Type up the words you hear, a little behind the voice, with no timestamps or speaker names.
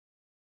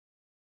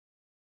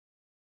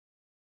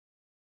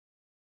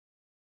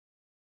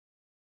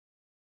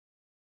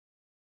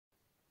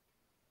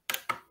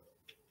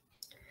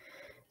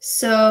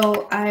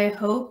So I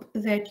hope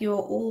that you're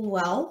all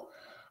well.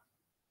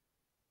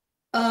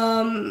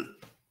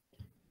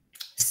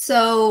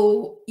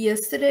 So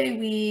yesterday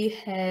we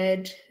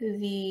had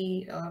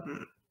the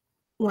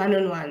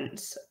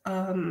one-on-ones.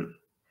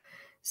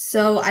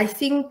 So I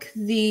think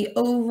the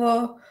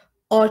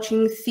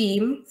overarching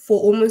theme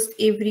for almost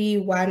every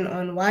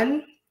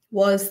one-on-one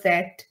was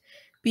that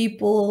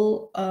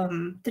people,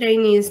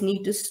 trainees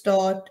need to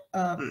start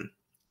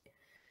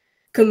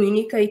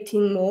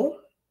communicating more.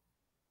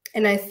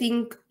 And I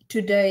think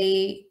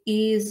today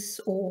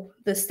or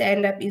the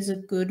stand-up is a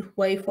good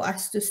way for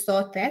us to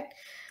start that.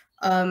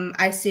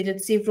 I said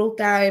it several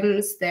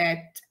times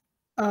that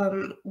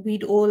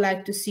we'd all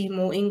like to see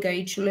more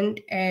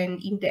engagement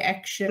and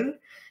interaction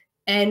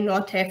and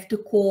not have to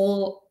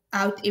call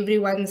out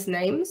everyone's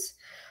names.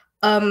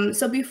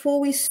 So before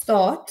we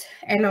start,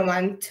 and I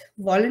want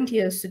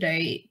volunteers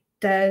today,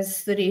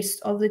 does the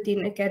rest of the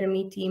 10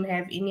 Academy team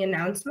have any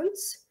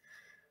announcements?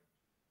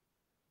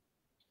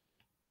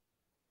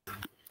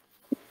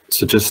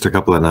 So just a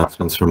couple of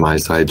announcements from my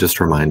side, just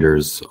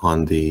reminders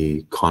on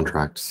the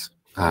contracts,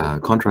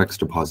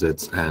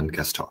 deposits, and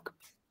guest talk.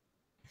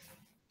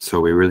 So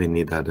we really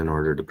need that in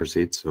order to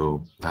proceed.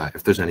 So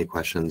if there's any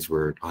questions,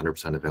 we're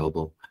 100%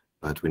 available,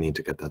 but we need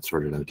to get that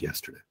sorted out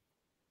yesterday.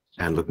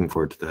 And looking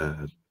forward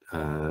to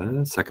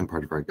the second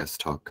part of our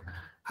guest talk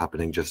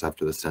happening just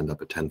after the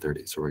stand-up at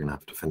 10:30. So we're going to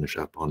have to finish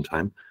up on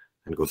time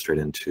and go straight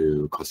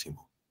into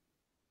Cosimo.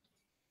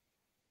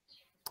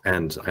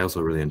 And I also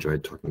really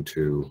enjoyed talking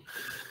to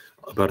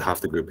about half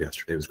the group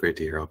yesterday. It was great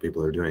to hear how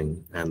people are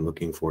doing, and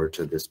looking forward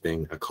to this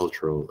being a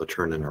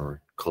turn in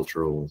our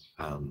cultural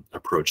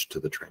approach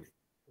to the training.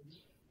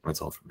 That's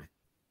all from me.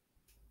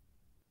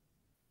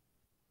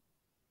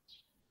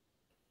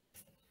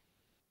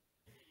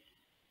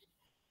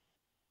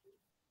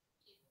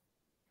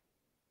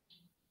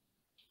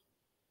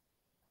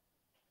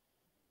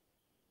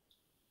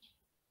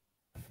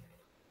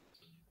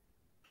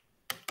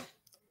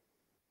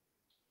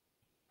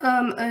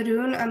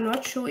 Arun, I'm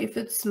not sure if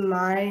it's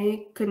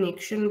my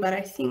connection, but I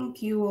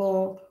think you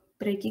are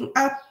breaking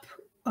up.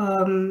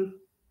 Can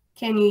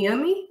you hear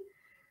me?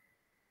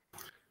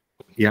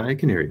 Yeah, I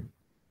can hear you.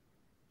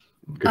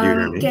 Could you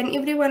hear me? Can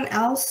everyone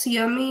else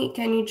hear me?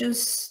 Can you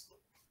just...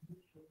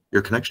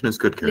 Your connection is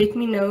good, Karen. Let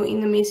me know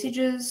in the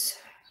messages.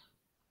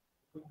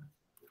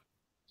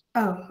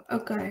 Oh,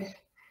 okay.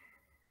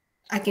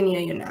 I can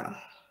hear you now.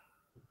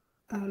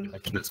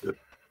 Connection is good.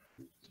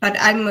 But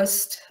I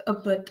missed a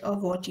bit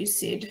of what you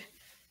said.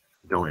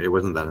 Don't worry, it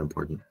wasn't that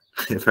important.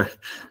 If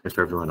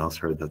everyone else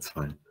heard, that's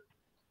fine.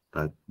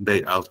 But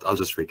I'll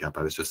just recap.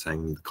 I was just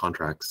saying the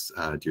contracts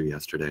due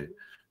yesterday,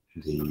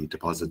 the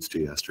deposits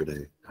due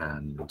yesterday,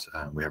 and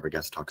we have our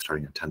guest talk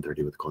starting at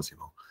 10:30 with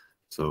Cosimo.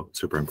 So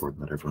super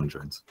important that everyone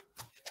joins.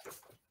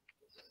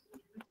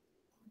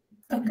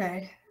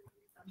 Okay.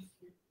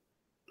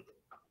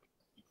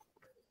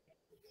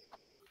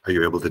 Are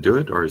you able to do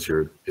it, or is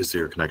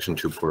your connection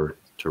too poor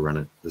to run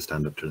it, the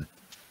stand-up today?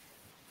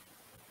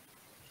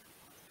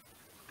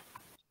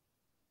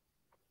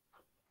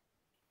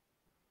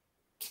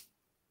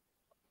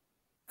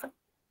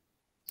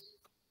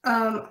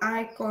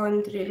 I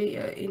can't really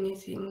hear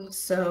anything,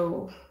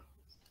 so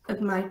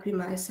it might be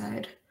my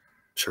side.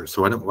 Sure.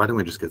 So why don't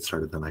we just get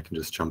started then? I can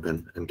just jump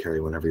in and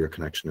carry whenever your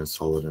connection is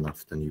solid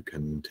enough, then you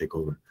can take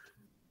over.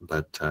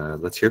 But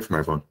let's hear from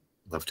everyone.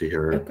 Love to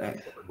hear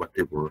what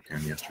they were working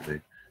on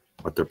yesterday,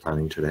 what they're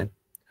planning today,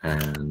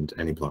 and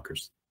any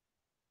blockers.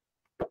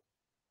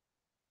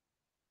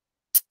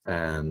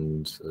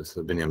 And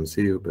so Binyam,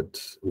 see you, but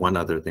one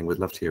other thing, we'd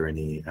love to hear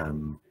any,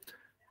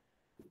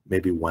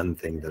 maybe one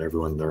thing that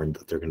everyone learned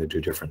that they're going to do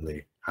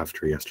differently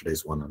after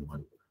yesterday's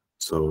one-on-one.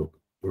 So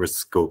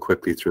let's go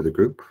quickly through the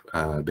group.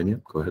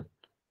 Binyam, go ahead.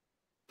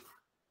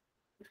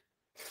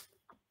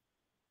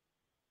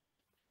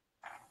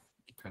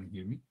 Can you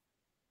hear me?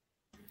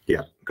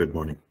 Yeah, good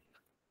morning.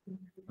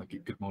 Okay,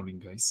 good morning,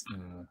 guys.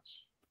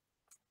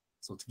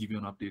 So to give you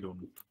an update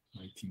on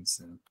my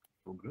team's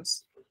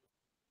progress,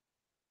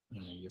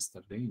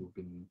 yesterday we've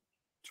been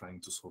trying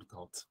to sort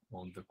out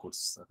all the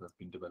courses that have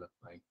been developed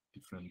by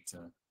different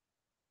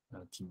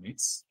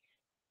teammates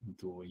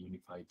into a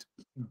unified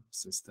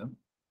system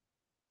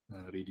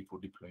ready for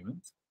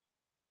deployment.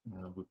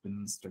 We've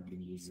been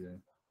struggling with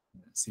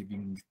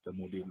saving the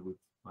model we've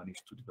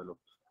managed to develop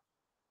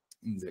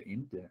in the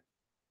end,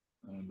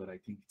 but I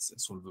think it's a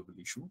solvable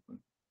issue.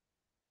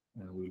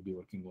 We'll be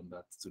working on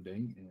that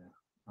today.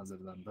 Other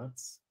than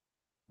that,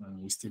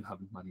 we still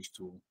haven't managed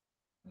to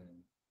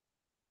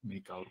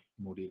make our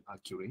model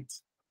accurate,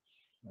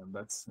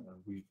 but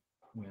we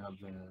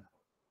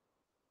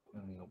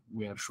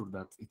are sure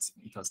that it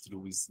has to do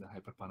with the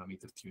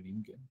hyperparameter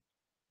tuning,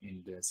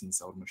 and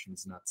since our machine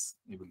is not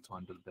able to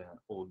handle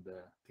all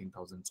the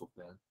 10,000s of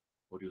the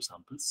audio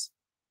samples,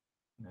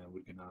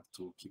 we're gonna have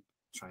to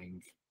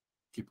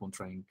keep on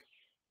trying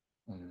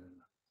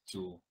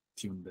to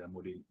tune the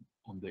model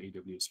on the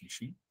AWS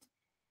machine.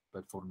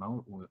 But for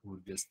now, we're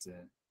just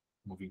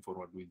moving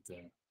forward with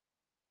the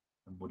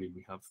model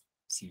we have,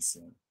 since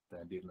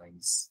the deadline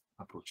is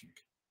approaching.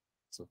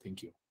 So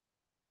thank you.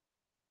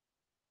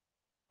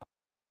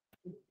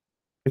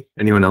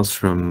 Anyone else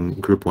from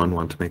Group 1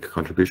 want to make a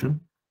contribution?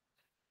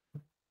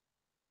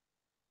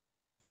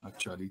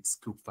 Actually, it's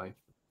Group 5.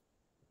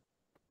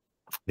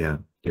 Yeah,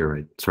 you're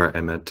right. Sorry,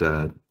 I meant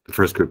the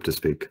first group to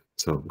speak.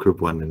 So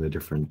Group 1 in a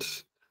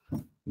different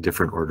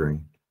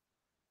ordering.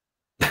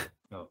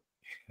 Oh.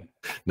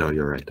 No,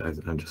 you're right.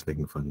 I'm just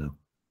making fun now.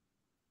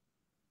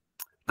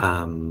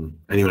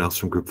 Anyone else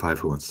from Group 5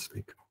 who wants to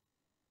speak?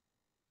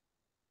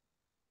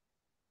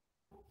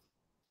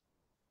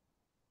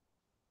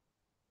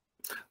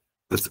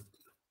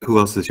 Who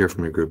else is here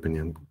from your group,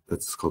 Inyan?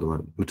 Let's call them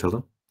out.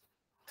 Matilda?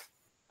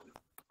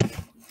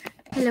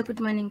 Hello, good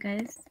morning,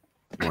 guys.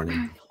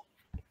 Morning.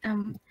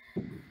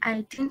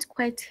 I didn't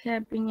quite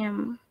hear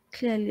Binyam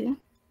clearly. I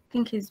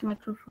think his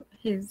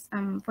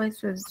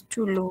voice was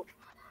too low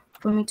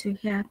for me to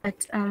hear,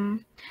 but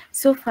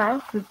so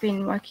far we've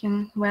been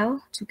working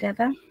well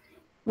together.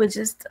 We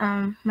just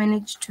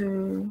managed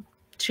to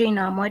train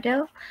our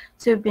model,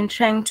 so we've been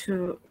trying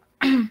to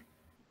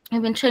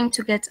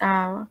get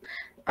our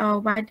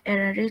word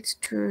error rate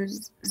to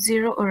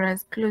 0 or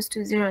as close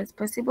to 0 as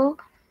possible.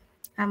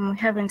 We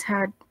haven't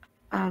had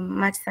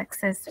much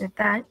success with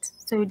that,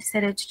 so we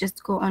decided to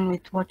just go on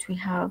with what we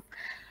have.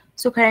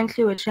 So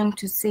currently we're trying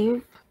to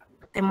save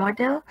the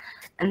model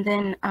and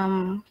then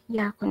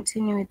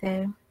continue with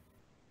the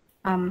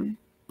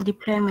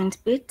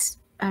deployment bit,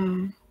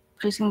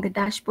 creating the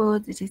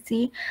dashboards,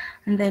 etc.,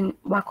 and then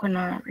work on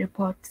our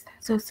reports.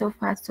 So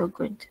far so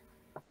good.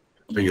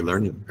 Are you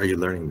learning,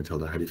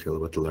 Matilda? How do you feel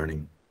about the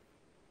learning?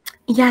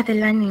 Yeah, the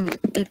learning,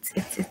 it's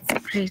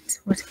great.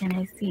 What can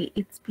I say?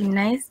 It's been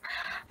nice.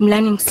 I'm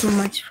learning so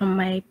much from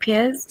my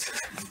peers.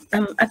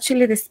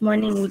 Actually, this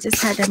morning we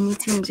just had a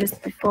meeting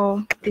just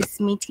before this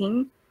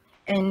meeting,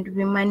 and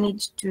we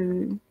managed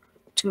to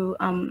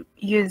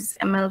use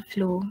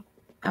MLflow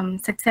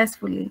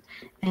successfully.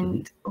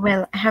 And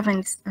well, I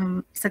haven't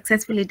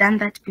successfully done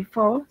that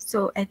before,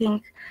 so I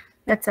think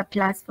that's a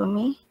plus for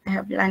me. I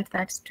have learned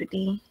that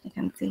today, I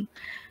can say.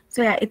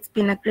 So yeah, it's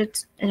been a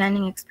great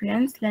learning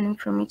experience, learning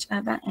from each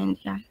other, and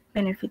yeah,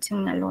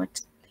 benefiting a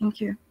lot.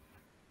 Thank you.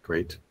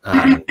 Great.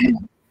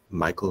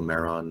 Michael,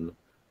 Maron,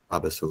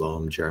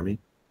 Abasalom, Jeremy,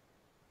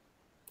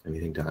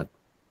 anything to add?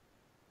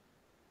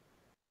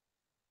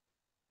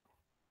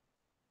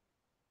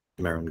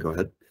 Maron, go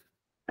ahead.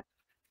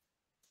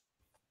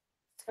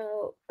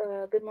 So,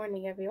 good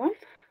morning, everyone.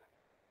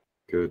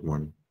 Good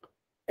morning.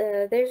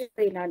 There's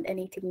really not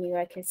anything new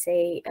I can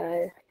say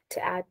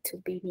to add to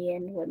Bini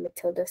and what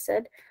Matilda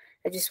said.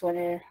 I just want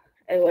to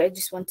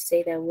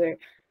say that we're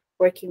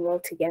working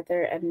well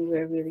together and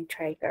we're really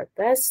trying our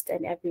best,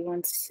 and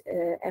everyone's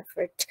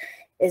effort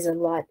is a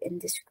lot in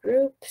this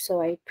group.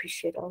 So I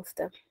appreciate all of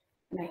them,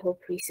 and I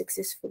hope we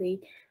successfully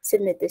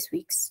submit this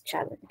week's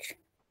challenge.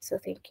 So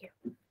thank you.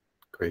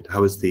 Great.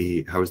 How is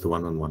the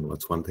one-on-one?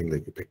 What's one thing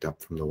that you picked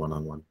up from the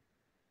one-on-one?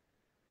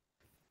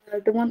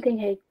 The one thing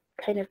I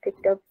kind of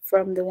picked up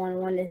from the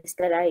one-on-one is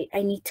that I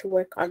need to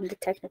work on the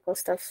technical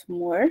stuff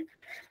more.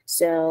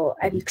 So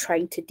I'm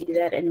trying to do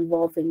that and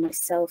involving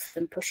myself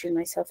and pushing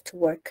myself to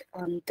work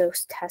on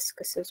those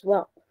tasks as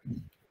well.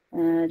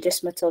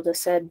 Just Matilda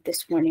said,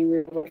 this morning we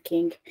were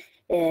working,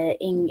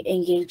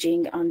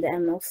 engaging on the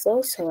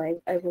MLflow. So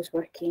I was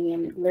working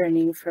and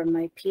learning from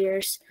my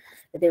peers.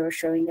 They were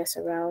showing us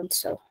around.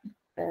 So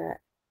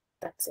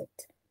that's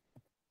it.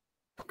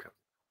 Okay.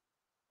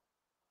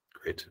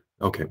 Great.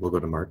 Okay, we'll go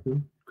to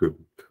Martin, Group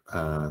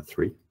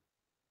 3.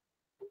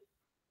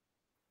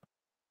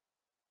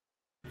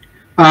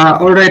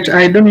 All right.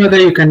 I don't know whether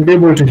you can be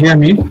able to hear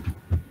me.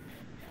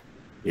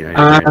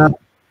 Yeah.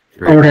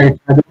 All right.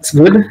 That's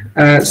good.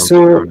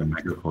 So a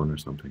microphone or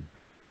something.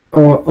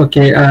 Oh,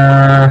 okay.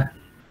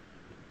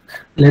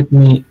 Let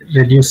me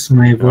reduce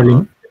my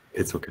volume.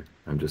 It's okay.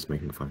 I'm just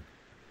making fun.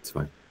 It's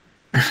fine.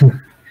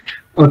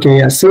 Okay,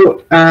 yeah.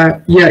 So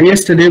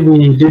yesterday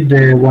we did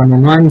the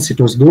one-on-ones.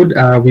 It was good.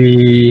 I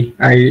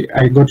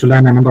got to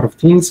learn a number of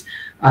things,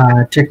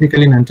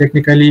 technically,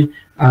 non-technically,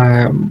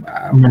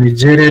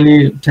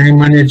 managerially, time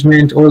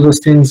management, all those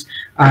things.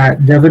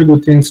 They're very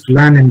good things to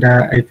learn, and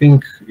I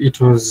think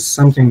it was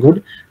something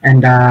good.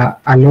 And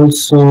I'll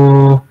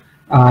also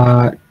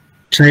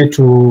try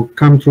to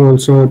come through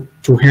also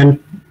to help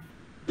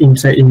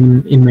inside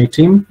in my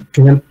team,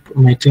 to help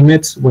my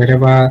teammates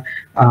wherever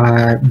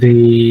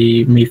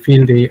they may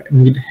feel they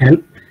need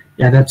help.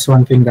 Yeah, that's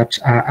one thing that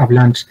I've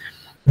learned.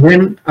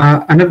 Then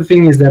another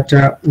thing is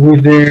that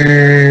with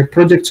the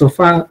project so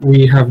far,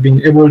 we have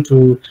been able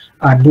to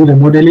do the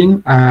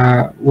modeling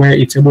where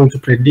it's able to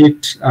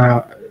predict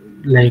from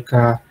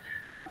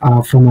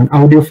an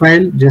audio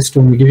file. Just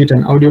when we give it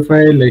an audio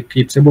file, like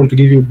it's able to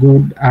give you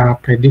good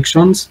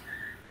predictions.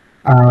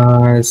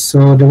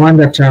 So the one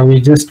that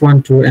we just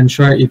want to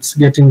ensure it's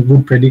getting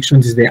good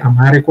predictions is the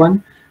Amharic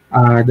one.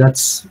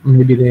 That's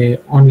maybe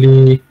the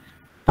only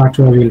part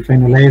where we'll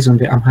finalize on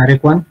the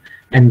Amharic one,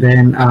 and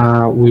then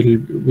we'll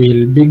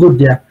be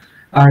good. Yeah.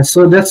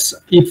 So that's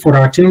it for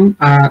our team.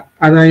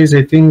 Otherwise,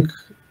 I think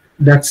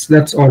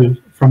that's all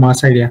from our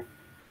side. Yeah.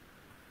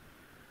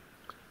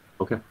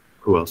 Okay.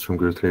 Who else from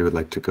group 3 would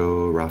like to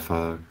go?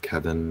 Rafa,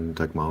 Kevin,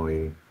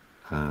 Dagmawi,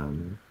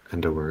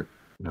 Endowert,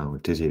 no,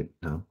 Didier,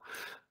 no.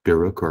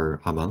 Biruk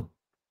or Amal?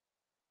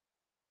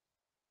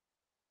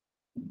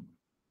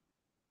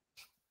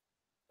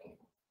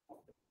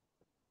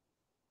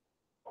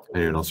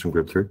 Anyone else from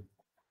group 3?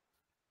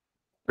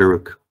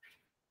 Biruk,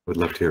 would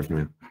love to hear from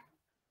you.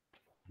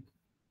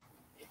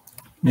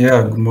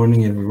 Yeah, good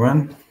morning,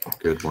 everyone.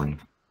 Good morning.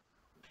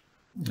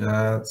 We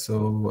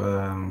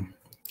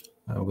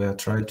are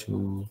trying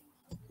to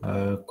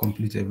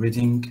complete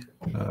everything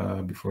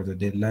before the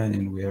deadline,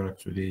 and we are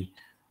actually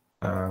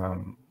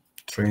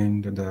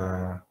trained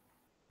the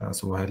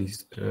Swahili,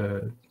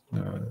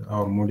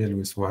 our model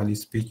with Swahili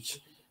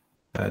speech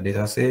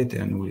data set,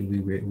 and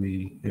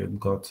we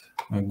got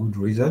a good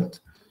result,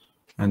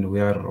 and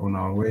we are on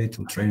our way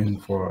to train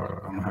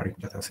for Amharic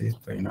data set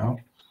right now,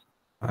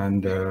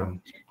 and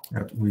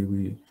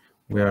we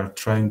are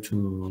trying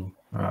to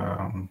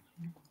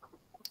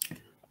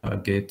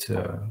get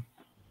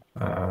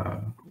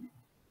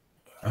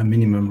a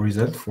minimum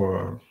result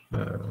for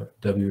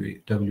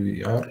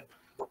WER.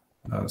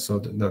 So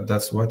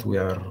that's what we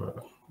are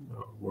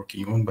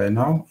working on by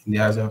now. The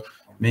other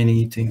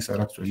many things are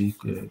actually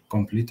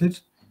completed.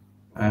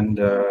 And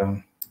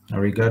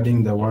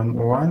regarding the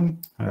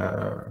 101,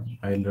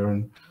 I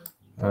learned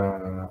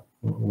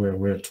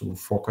where to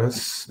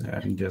focus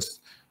and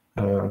just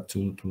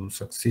to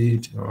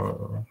succeed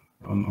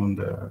on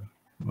the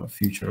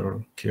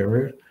future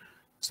career.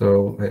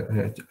 So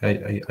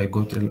I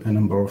got a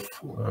number of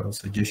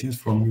suggestions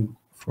from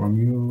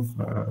you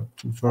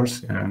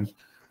tutors, and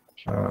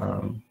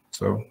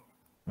so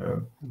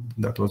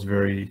that was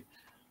very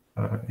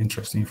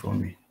interesting for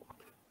me.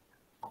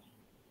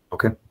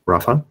 Okay,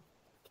 Rafa.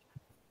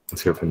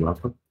 Let's hear from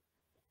Rafa.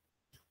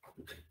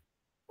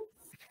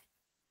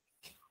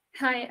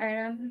 Hi,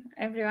 Aaron,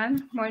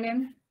 everyone.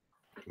 Morning.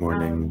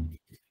 Morning.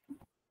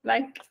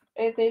 Like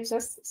they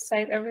just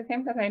said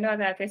everything, but I know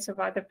that it's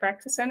about the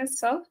practice in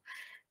itself.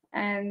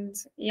 And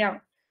yeah,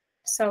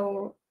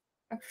 so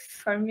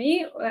for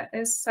me,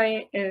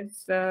 essay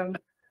is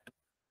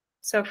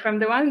so from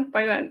the one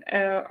by one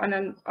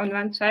on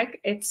one track,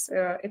 it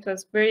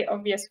was very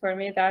obvious for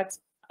me that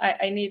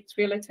I need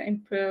really to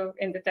improve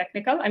in the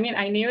technical. I mean,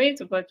 I knew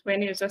it, but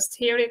when you just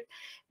hear it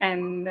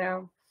and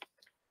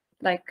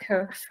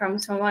from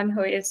someone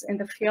who is in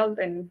the field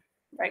and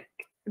like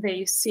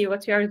they see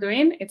what you are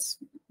doing, it's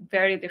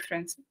very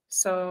different.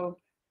 So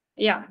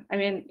yeah, I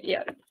mean,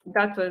 yeah,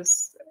 that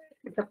was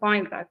the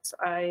point that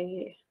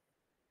I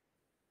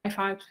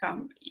found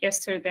from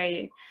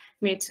yesterday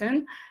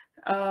meeting.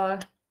 I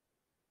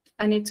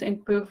need to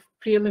improve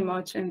really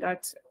much in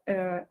that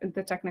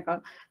the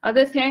technical.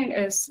 Other thing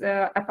is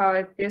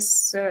about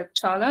this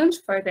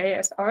challenge for the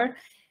ASR.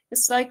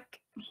 It's like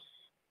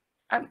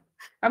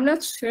I'm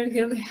not sure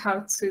really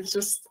how to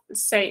just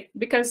say,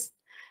 because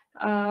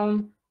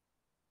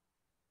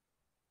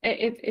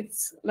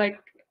it's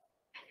like,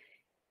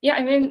 yeah,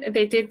 I mean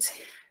they did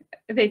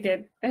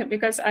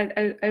because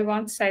I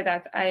won't say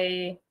that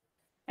I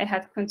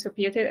had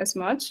contributed as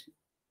much,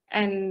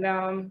 and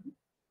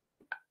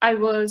I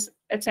was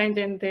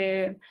attending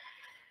the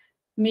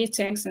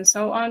meetings and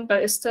so on,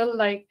 but it's still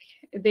like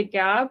the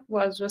gap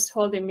was just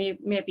holding me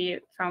maybe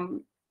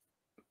from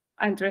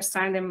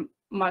understanding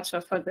much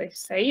of what they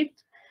said.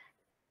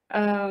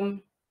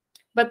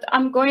 But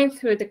I'm going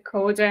through the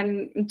code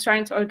and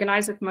trying to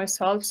organize it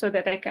myself so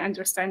that I can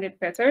understand it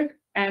better.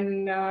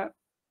 And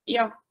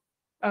yeah,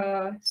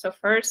 so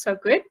far so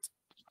good.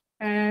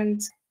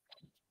 And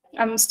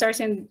I'm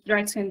starting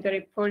writing the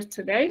report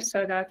today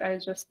so that I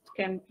just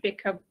can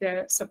pick up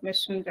the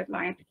submission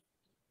deadline.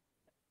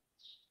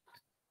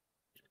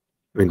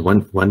 I mean,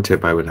 one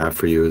tip I would have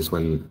for you is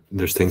when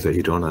there's things that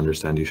you don't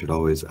understand, you should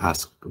always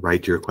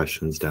write your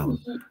questions down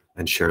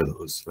and share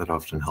those. That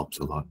often helps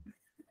a lot.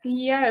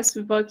 Yes,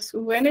 but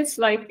when it's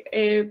like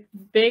a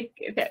big,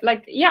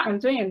 like, yeah, I'm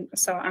doing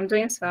so,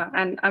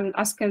 and I'm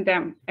asking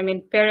them. I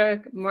mean,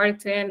 Perak,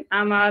 Martin,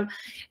 Amal,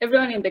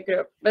 everyone in the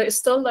group. But it's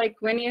still like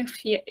when you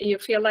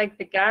feel like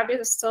the gap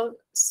is still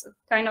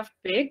kind of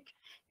big,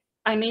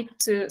 I need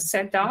to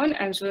sit down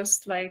and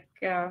just like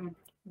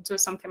do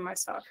something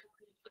myself.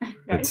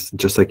 Right? It's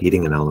just like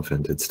eating an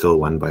elephant. It's still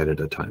one bite at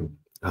a time.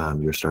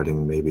 You're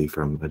starting maybe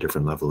from a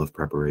different level of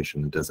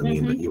preparation. It doesn't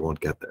mean that you won't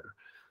get there.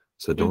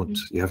 So don't,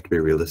 you have to be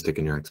realistic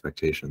in your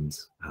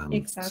expectations.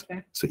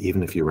 Exactly. So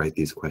even if you write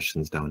these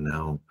questions down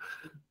now,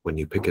 when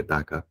you pick it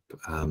back up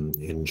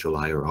in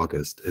July or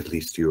August, at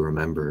least you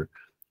remember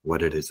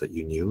what it is that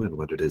you knew and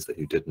what it is that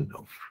you didn't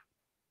know.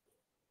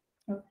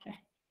 Okay.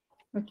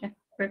 Okay,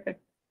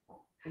 perfect.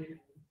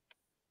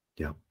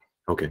 Yeah.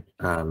 Okay.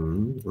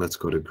 Let's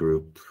go to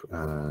group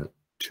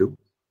 2.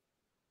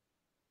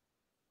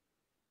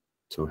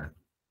 So,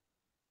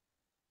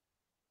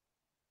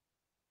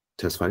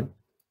 Tesfaye.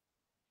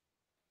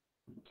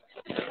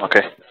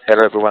 Okay.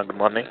 Hello, everyone. Good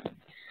morning.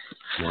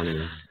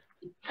 Morning.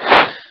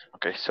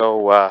 Okay.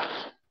 So,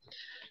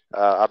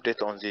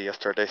 update on the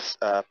yesterday's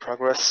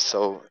progress.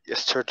 So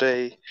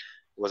yesterday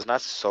was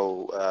not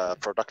so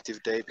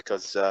productive day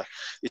because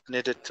it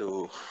needed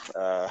to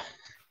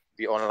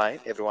be online.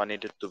 Everyone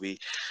needed to be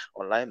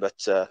online, but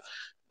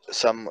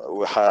some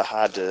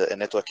had a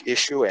network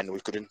issue and we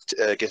couldn't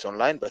get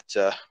online. But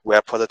we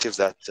are positive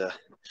that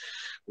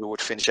we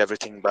would finish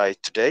everything by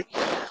today.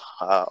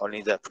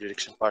 Only the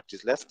prediction part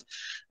is left,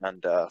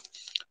 and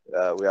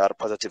we are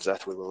positive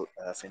that we will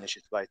finish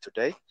it by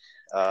today.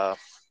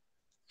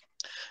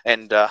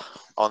 And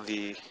on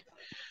the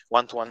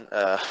one-to-one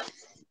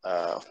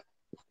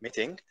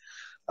meeting,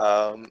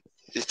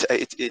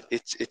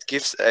 it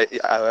gives.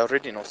 I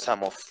already know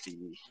some of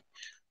the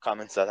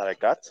comments that I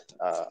got.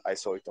 I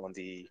saw it on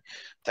the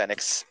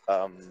 10x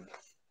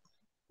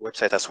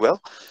website as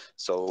well.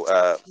 So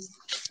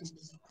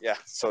yeah,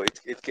 so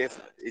it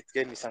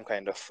gave me some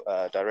kind of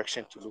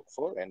direction to look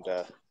for and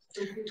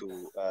to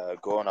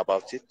go on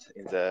about it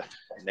in the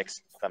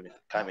next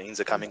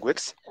coming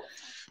weeks,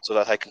 so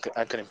that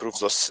I can improve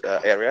those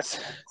areas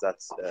that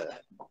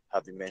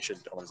have been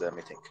mentioned on the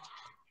meeting.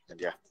 And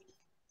yeah.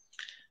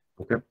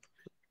 Okay.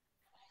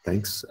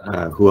 Thanks.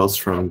 Who else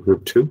from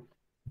group 2?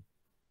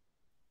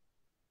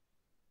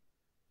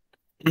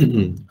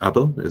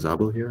 Abel, is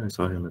Abel here? I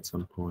saw him at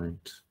some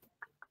point.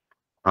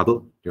 Abel,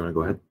 do you want to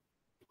go ahead?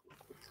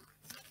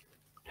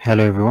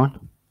 Hello,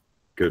 everyone.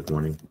 Good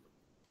morning.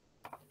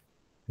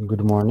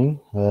 Good morning.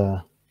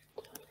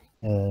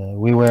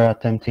 We were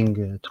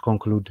attempting to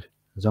conclude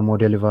the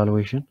model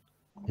evaluation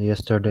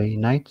yesterday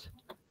night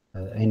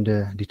and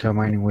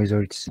determining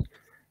whether it's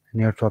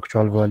near to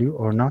actual value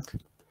or not.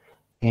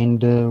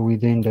 And we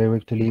then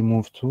directly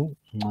moved to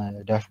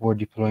dashboard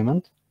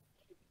deployment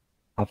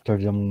after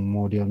the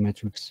model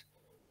metrics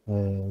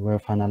were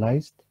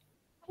finalized.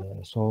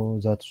 So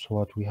that's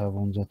what we have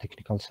on the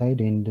technical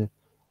side. And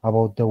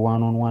about the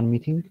one-on-one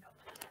meeting,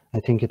 I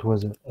think it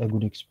was a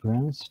good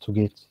experience to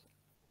get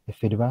the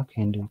feedback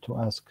and to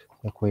ask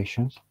the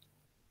questions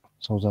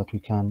so that we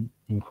can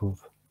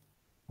improve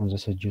on the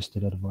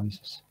suggested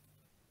advices.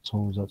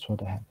 So that's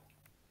what I have.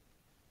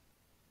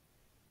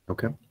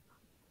 Okay.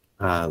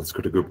 Let's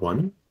go to group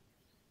 1.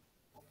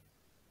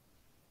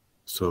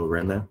 So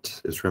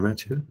Remet, is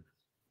Remet here?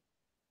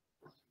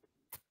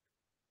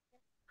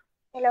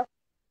 Hello.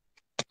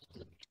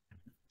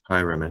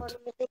 Hi, Remet.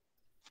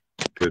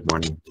 Good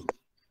morning.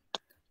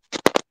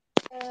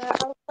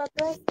 Our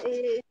progress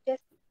is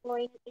just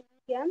going in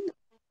Indian.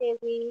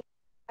 We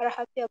are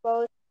happy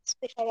about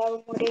especially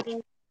our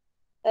modeling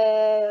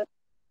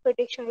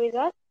prediction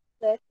results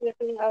that we're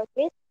doing our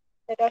best.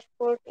 The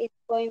dashboard is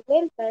going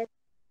well, but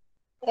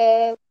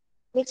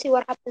we'll see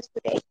what happens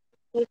today.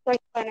 We'll try to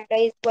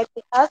finalize what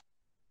we have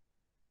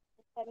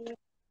and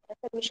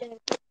submission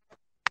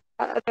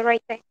at the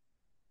right time.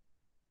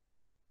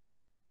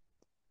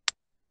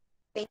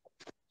 Thank you.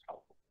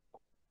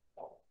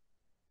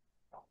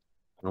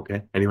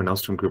 Okay. Anyone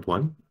else from group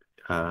 1?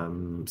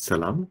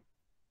 Salam?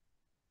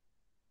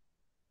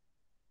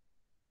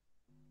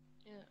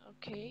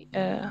 Okay.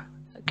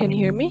 Can you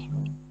hear me?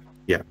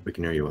 Yeah, we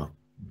can hear you well.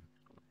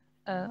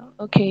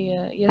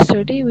 Okay.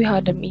 Yesterday we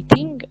had a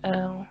meeting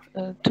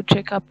to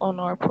check up on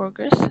our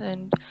progress,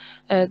 and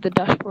the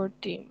dashboard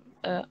team,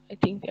 I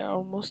think they are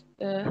almost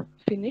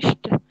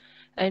finished,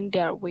 and they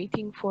are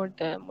waiting for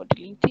the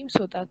modeling team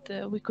so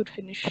that we could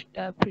finish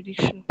the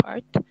prediction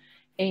part,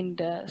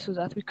 and so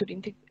that we could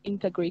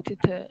integrate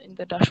it in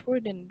the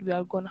dashboard. And we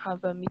are going to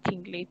have a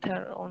meeting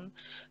later on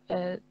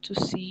to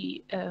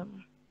see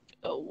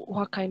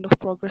what kind of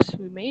progress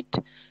we made.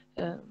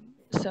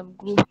 Some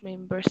group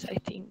members, I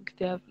think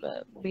they have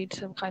made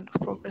some kind of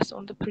progress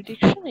on the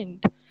prediction,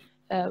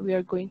 and we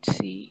are going to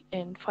see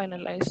and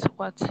finalize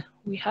what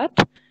we had.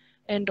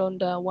 And on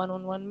the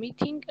one-on-one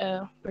meeting,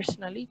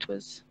 personally, it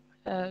was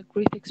a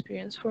great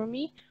experience for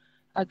me.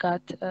 I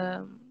got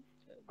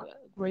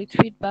great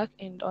feedback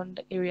and on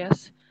the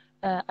areas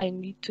I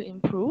need to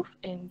improve,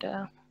 and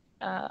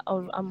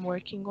I'm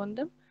working on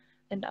them,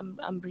 and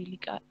I'm really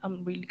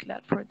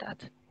glad for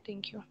that.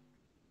 Thank you.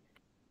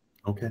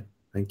 Okay,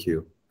 thank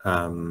you.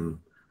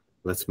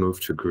 Let's move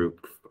to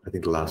group, I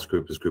think the last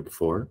group is group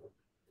 4.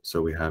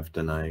 So we have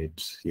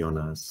Danait,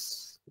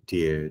 Jonas,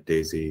 Dier,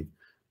 Daisy,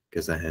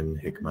 Gezahen,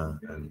 Hikma,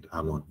 and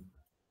Amon.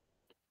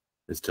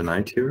 Is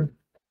Danait here?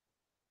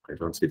 I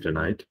don't see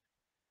Danait.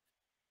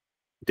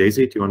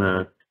 Daisy, do you want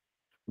to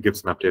give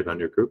us an update on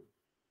your group?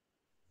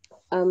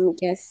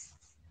 Yes.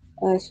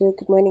 So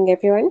good morning,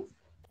 everyone.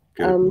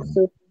 Good morning.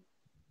 So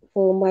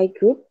for my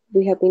group,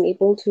 we have been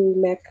able to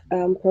make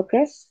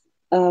progress.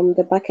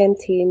 The backend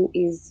team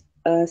is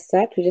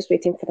set. We're just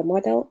waiting for the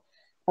model.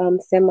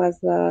 Same as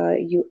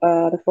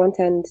the front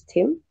end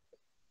team.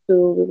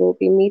 So we will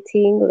be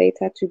meeting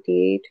later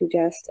today to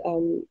just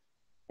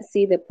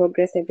see the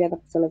progress every other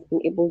person has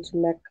been able to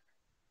make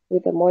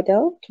with the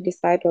model to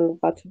decide on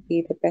what would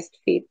be the best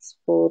fits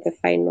for the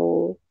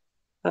final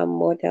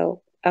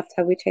model.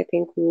 After which I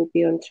think we will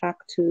be on track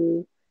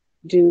to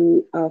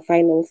do our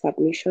final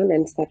submission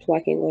and start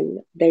working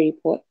on the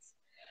reports.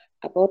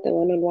 About the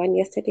one-on-one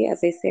yesterday,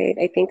 as I said,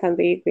 I think I'm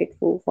very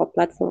grateful for a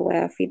platform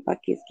where feedback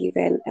is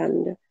given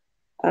and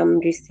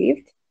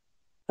received.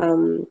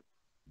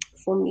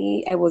 for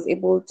me, I was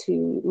able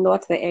to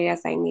note the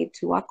areas I need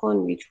to work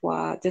on, which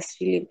were just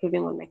really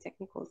improving on my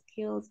technical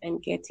skills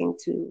and getting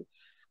to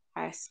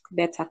ask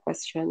better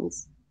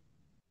questions.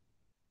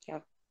 Yeah.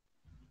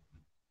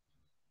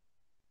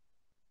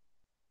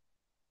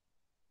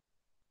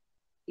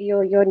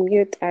 You're on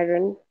mute,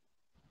 Aaron.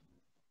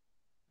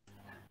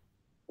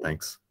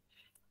 Thanks.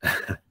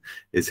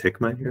 Is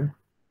Hikma here?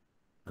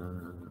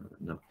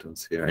 No, don't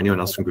see her. Anyone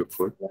else from Group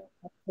 4?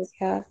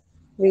 Yeah,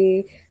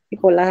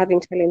 people are having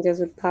challenges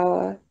with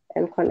power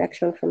and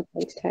connection from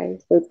time to time,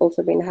 so it's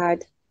also been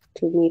hard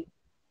to meet.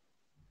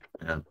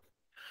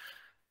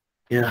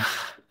 Yeah,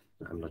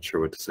 I'm not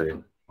sure what to say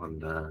on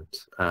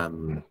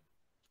that.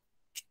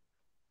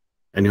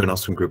 Anyone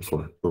else from Group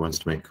 4 who wants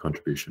to make a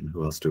contribution?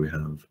 Who else do we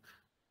have?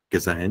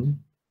 Gizahin?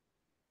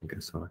 I think I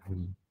saw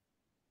him.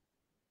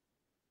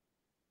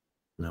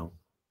 No.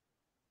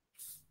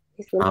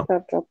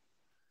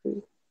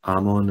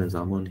 Amon, is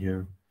Amon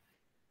here?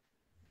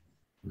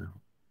 No.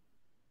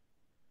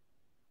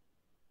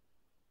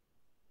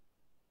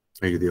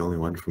 Are you the only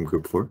one from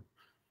Group 4?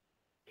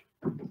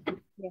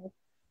 Yeah.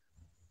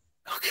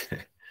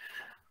 Okay.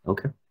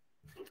 Okay.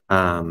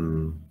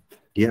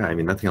 Yeah, I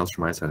mean, nothing else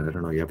from my side. I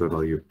don't know, you have a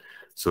value.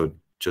 So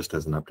just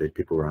as an update,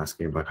 people were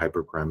asking about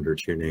hyperparameter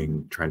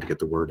tuning, trying to get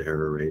the word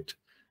error rate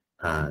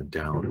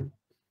down.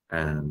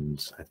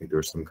 And I think there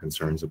were some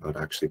concerns about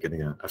actually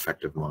getting an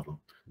effective model.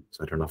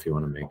 So I don't know if you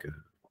want to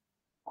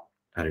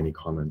add any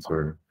comments,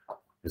 or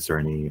is there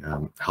any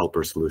help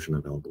or solution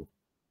available?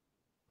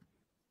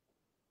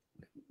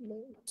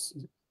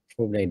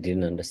 Probably I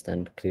didn't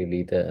understand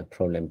clearly the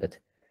problem, but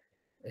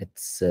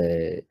it's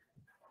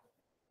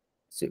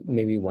so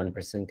maybe one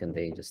person, can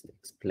they just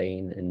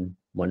explain in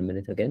 1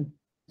 minute again,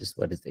 just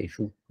what is the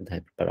issue with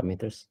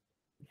hyperparameters?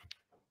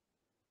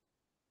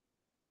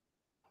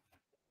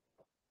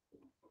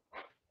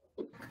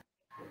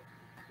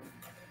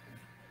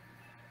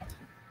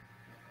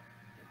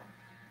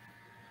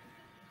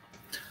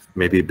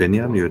 Maybe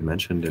Binyam, you had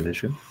mentioned an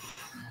issue.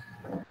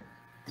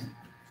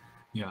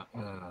 Yeah,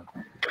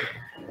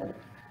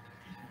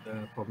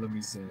 the problem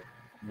is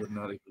we're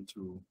not able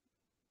to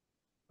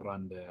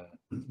run the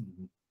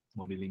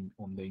modeling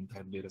on the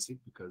entire data set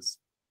because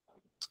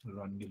we're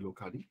running it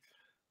locally.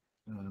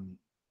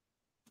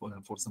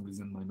 For some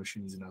reason, my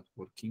machine is not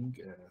working.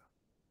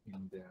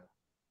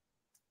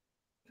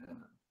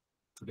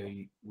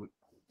 Today, we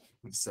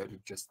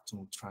decided just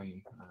to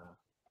try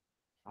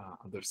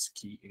other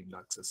key and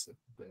access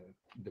the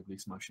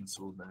AWS machine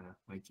through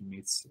my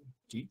teammates'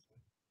 key.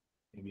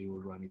 Maybe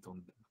we'll run it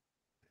on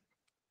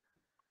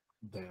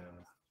the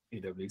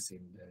AWS,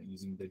 and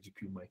using the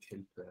GPU might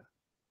help.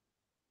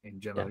 And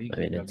generally, I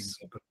mean, regarding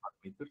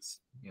hyperparameters,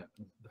 yeah,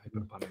 the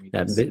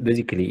hyperparameters. Yeah,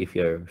 basically, if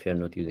you're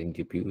not using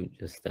GPU,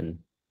 just then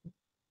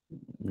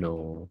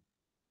no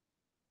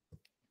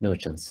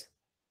chance.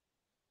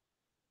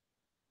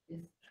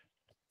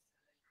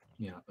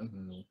 Yeah,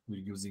 we're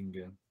using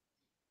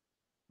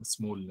a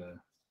small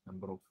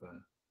number of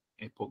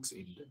epochs,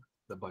 and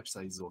the batch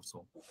size is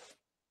also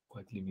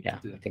quite limited.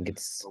 Yeah, I think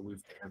it's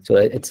so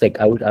it's like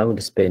I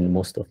would spend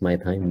most of my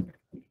time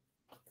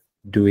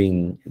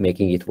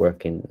making it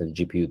work in a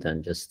GPU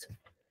than just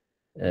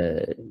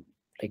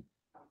like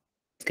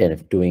kind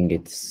of doing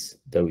it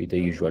the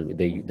usual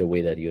the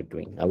way that you're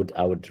doing.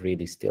 I would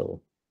really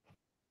still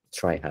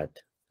try hard.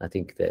 I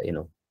think that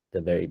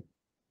the very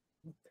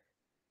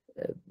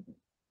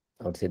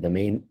I would say the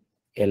main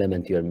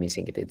element you're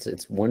missing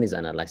it's one is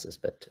analysis,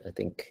 but I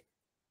think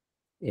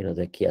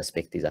the key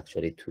aspect is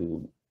actually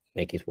to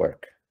make it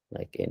work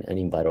like in an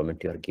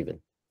environment you are given.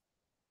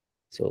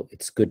 So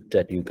it's good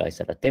that you guys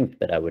are attempt,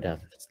 but I would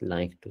have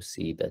liked to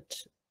see that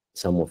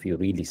some of you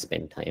really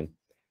spend time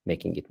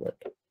making it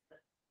work,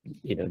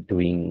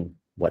 doing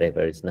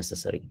whatever is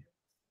necessary.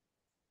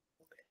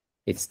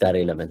 It's that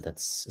element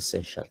that's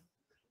essential.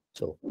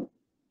 So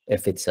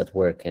if it's at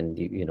work and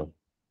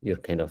you're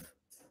kind of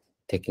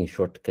taking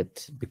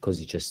shortcut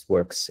because it just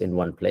works in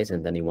one place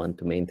and then you want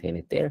to maintain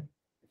it there,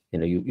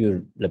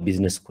 you're the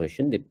business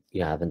question that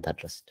you haven't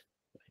addressed,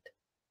 right?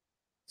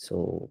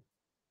 So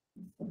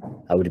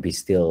I would be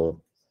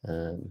still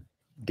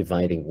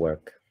dividing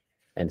work,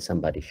 and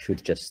somebody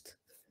should just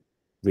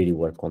really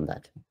work on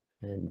that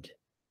and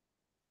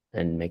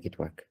make it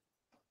work.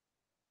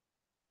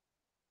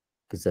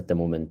 Because at the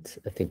moment,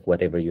 I think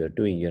whatever you're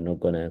doing, you're not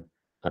gonna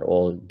at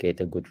all get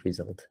a good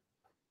result.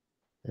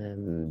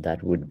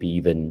 That would be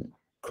even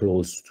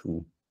close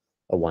to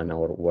a 1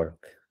 hour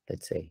work,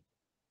 let's say.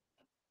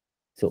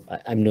 So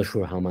I'm not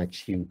sure how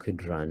much you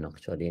could run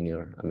actually in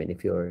your, I mean,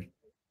 if your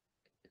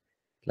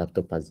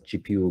laptop has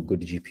GPU,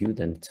 good GPU,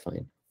 then it's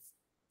fine.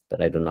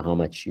 But I don't know how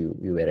much you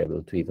were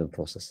able to even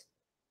process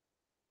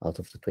out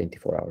of the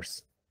 24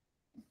 hours.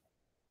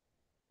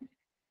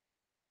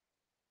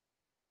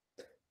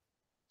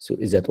 So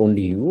is that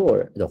only you,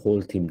 or the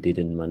whole team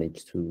didn't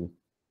manage to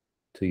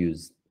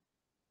use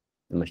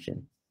the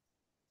machine?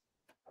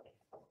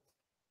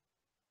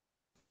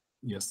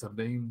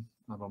 Yesterday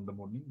around the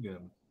morning,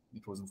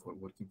 it wasn't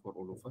working for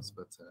all of us,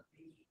 but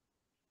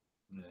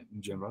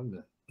in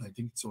general, I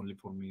think it's only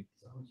for me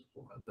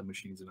the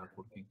machine is not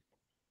working.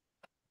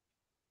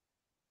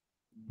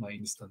 My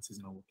instance is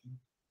not working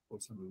for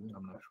some reason.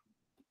 I'm not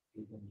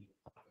sure.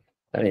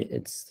 I mean,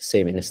 it's the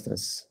same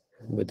instance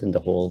within the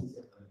whole.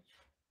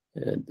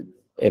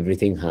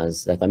 Everything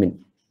has like, I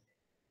mean,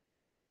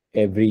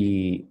 if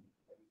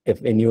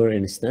in your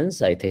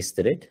instance I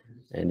tested it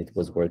and it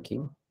was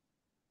working.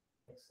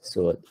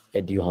 So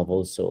and you have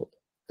also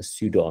a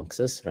sudo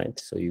access, right?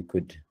 So you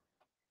could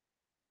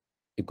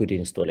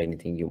install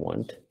anything you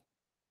want.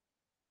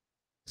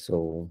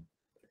 So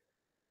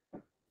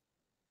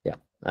yeah,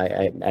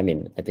 I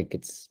mean, I think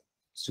it's,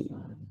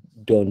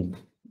 don't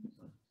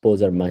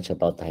bother much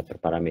about the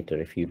hyperparameter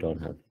if you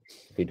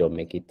don't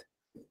make it.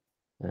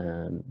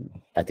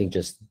 I think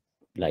just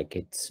like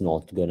it's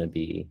not gonna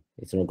be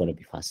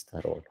fast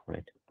at all,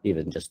 right?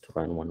 Even just to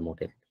run one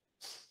model,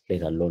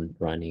 let alone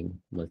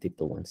running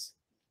multiple ones.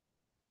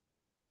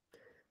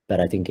 But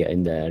I think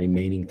in the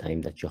remaining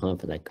time that you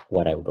have, like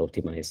what I would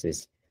optimize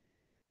is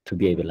to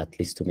be able at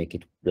least to make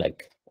it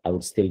like, I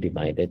would still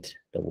divide it,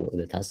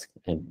 the task,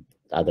 and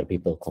other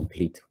people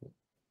complete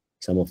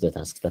some of the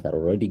tasks that are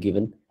already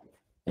given,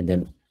 and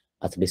then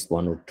at least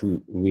one or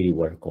two really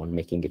work on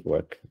making it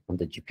work on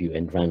the GPU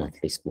and run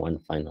at least one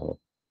final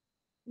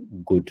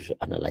good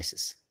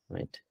analysis,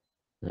 right?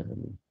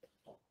 And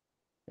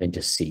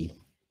just see,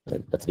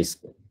 at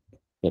least,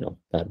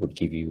 that would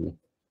give you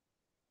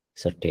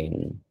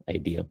certain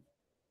idea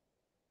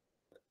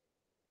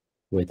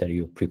whether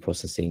you're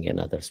pre-processing and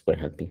others were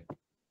helping.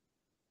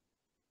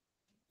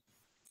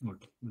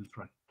 Okay, we'll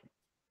try.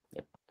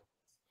 Yeah.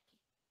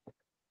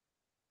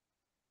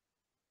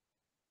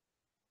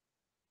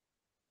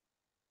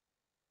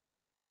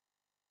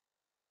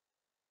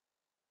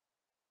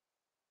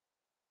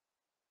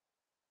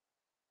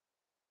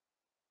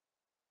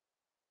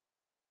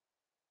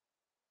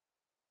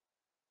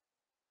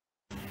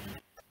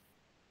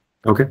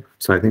 Okay,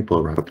 so I think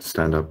we'll wrap up the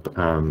stand-up.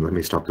 Let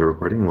me stop the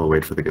recording. We'll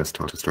wait for the guest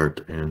talk to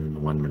start in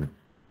 1 minute.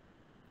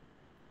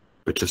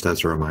 But just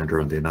as a reminder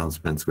on the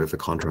announcements, we have the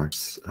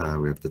contracts,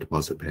 we have the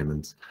deposit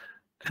payments,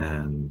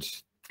 and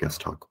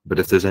guest talk. But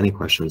if there's any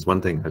questions, one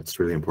thing that's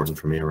really important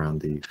for me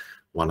around the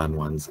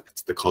one-on-ones,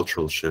 it's the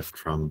cultural shift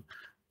from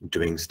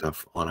doing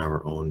stuff on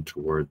our own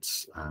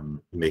towards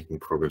making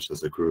progress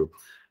as a group,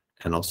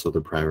 and also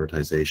the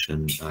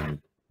prioritization of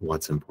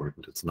what's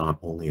important. It's not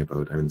only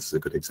about, I mean, this is a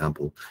good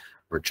example,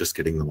 where just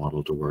getting the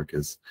model to work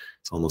it's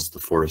almost the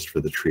forest for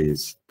the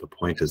trees. The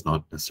point is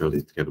not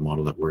necessarily to get a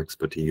model that works,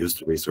 but to use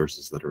the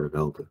resources that are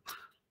available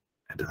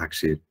and to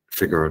actually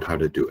figure out how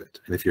to do it.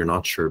 And if you're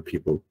not sure,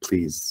 people,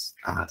 please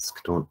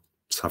ask. Don't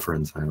suffer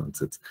in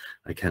silence.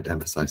 I can't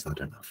emphasize that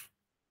enough.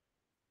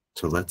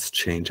 So let's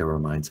change our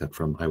mindset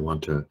from I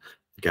want to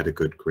get a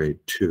good grade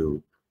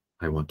to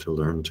I want to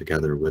learn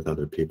together with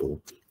other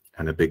people.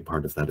 And a big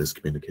part of that is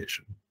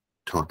communication,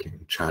 talking,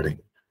 chatting.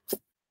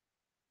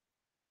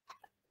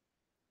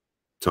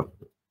 So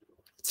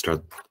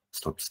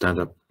stand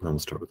up, and we'll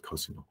start with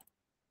Cosimo.